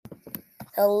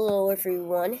Hello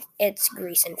everyone, it's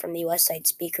Grayson from the Westside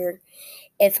Speaker.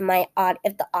 If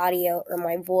the audio or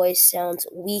my voice sounds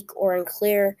weak or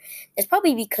unclear, it's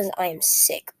probably because I am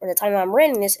sick. By the time I'm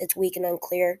writing this, it's weak and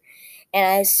unclear, and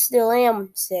I still am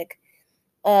sick.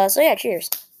 So yeah, cheers.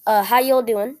 How y'all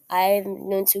doing? I'm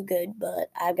doing too good, but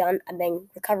I've been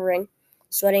recovering,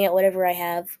 sweating out whatever I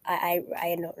have.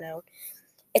 I don't know.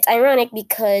 It's ironic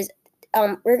because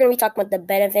we're going to be talking about the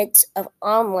benefits of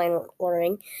online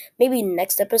learning. Maybe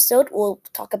next episode we'll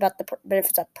talk about the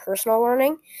benefits of personal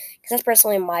learning, because that's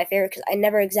personally my favorite, because I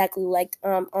never exactly liked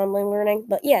online learning.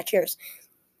 But yeah, cheers.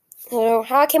 So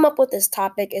how I came up with this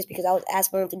topic is because I was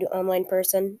asked whether to do online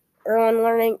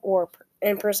learning or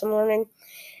in-person learning.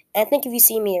 And I think if you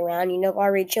see me around, I've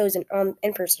already chosen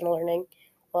in-person learning.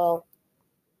 Well,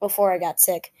 before I got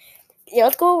sick. Yeah,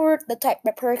 let's go over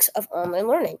the perks of online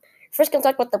learning. First, gonna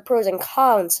talk about the pros and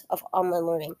cons of online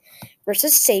learning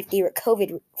versus safety with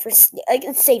COVID.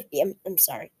 It's safety. I'm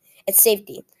sorry. It's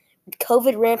safety. With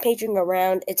COVID rampaging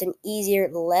around, it's an easier,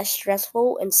 less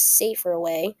stressful, and safer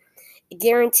way. It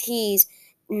guarantees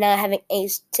not having any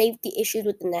safety issues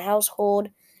within the household,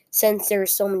 since there are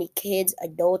so many kids,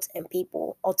 adults, and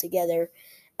people all together.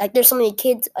 Like, there's so many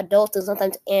kids, adults, and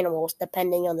sometimes animals,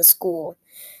 depending on the school,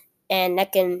 and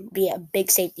that can be a big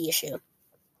safety issue.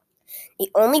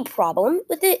 The only problem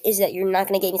with it is that you're not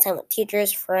going to get any time with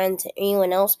teachers, friends,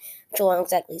 anyone else, which you won't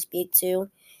exactly speak to.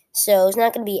 So it's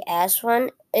not going to be as fun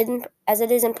as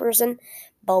it is in person,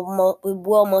 but we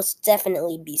will most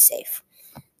definitely be safe.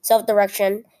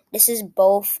 Self-direction. This is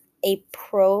both a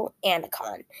pro and a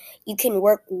con. You can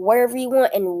work wherever you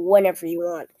want and whenever you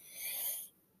want.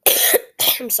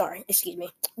 I'm sorry, excuse me.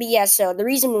 But yeah, so the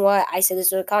reason why I said this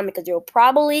is a con, because you'll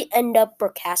probably end up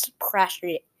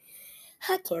procrastinating.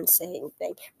 I can't say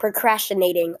anything.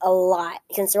 Procrastinating a lot,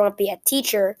 since there won't be a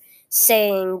teacher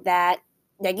saying that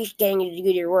you're getting you to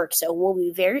do your work. So it will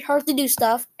be very hard to do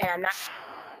stuff, and I'm not.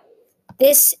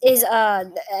 This is I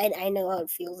know how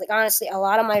it feels. Like, honestly, a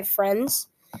lot of my friends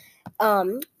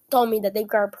told me that they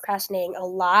are procrastinating a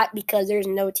lot because there's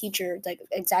no teacher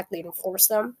exactly to force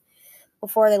them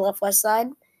before they left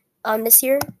Westside this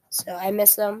year. So I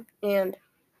miss them, and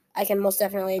I can most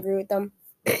definitely agree with them.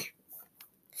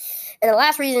 And the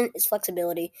last reason is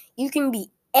flexibility. You can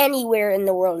be anywhere in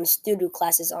the world and still do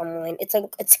classes online.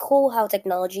 It's cool how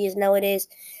technology is nowadays.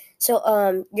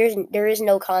 So there is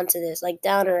no con to this. Like,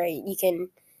 down or right, you can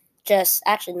just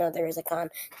actually no, there is a con.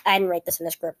 I didn't write this in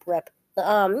the script. Rip.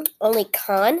 The only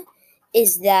con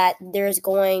is that there's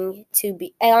going to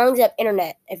be, as long as you have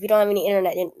internet. If you don't have any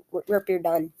internet, then rip, you're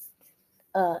done.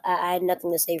 I had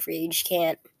nothing to say for you. You just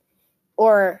can't,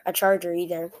 or a charger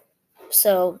either.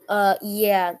 So,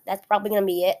 yeah, that's probably gonna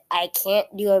be it. I can't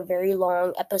do a very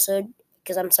long episode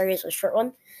because I'm sorry it's a short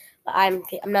one. But I'm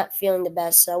not feeling the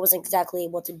best, so I wasn't exactly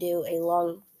able to do a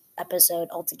long episode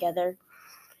altogether.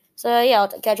 So yeah,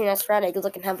 I'll catch you next Friday. Good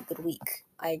luck and have a good week,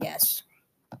 I guess.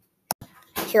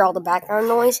 Hear all the background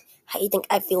noise? How do you think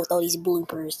I feel with all these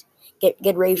bloopers?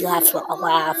 Get ready to have a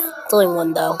laugh. It's only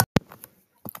one though.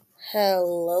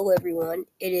 Hello everyone.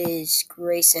 It is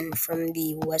Grayson from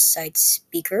the Westside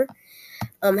Speaker.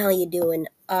 How you doing?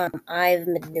 I've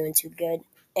been doing too good.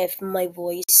 If my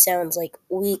voice sounds like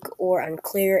weak or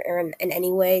unclear or in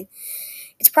any way,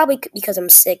 it's probably because I'm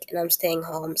sick and I'm staying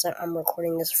home. So I'm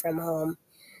recording this from home.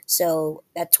 So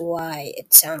that's why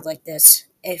it sounds like this.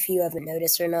 If you haven't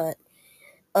noticed or not,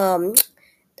 um,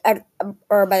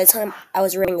 or by the time I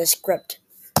was writing the script,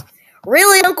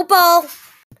 really, Uncle Paul?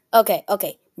 Okay.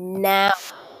 Now,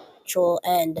 actual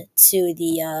end to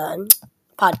the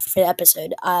pod for the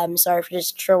episode. I'm sorry for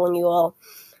just trolling you all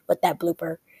with that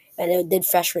blooper, and it did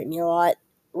frustrate me a lot.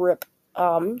 Rip.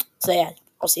 So yeah,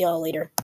 I'll see y'all later.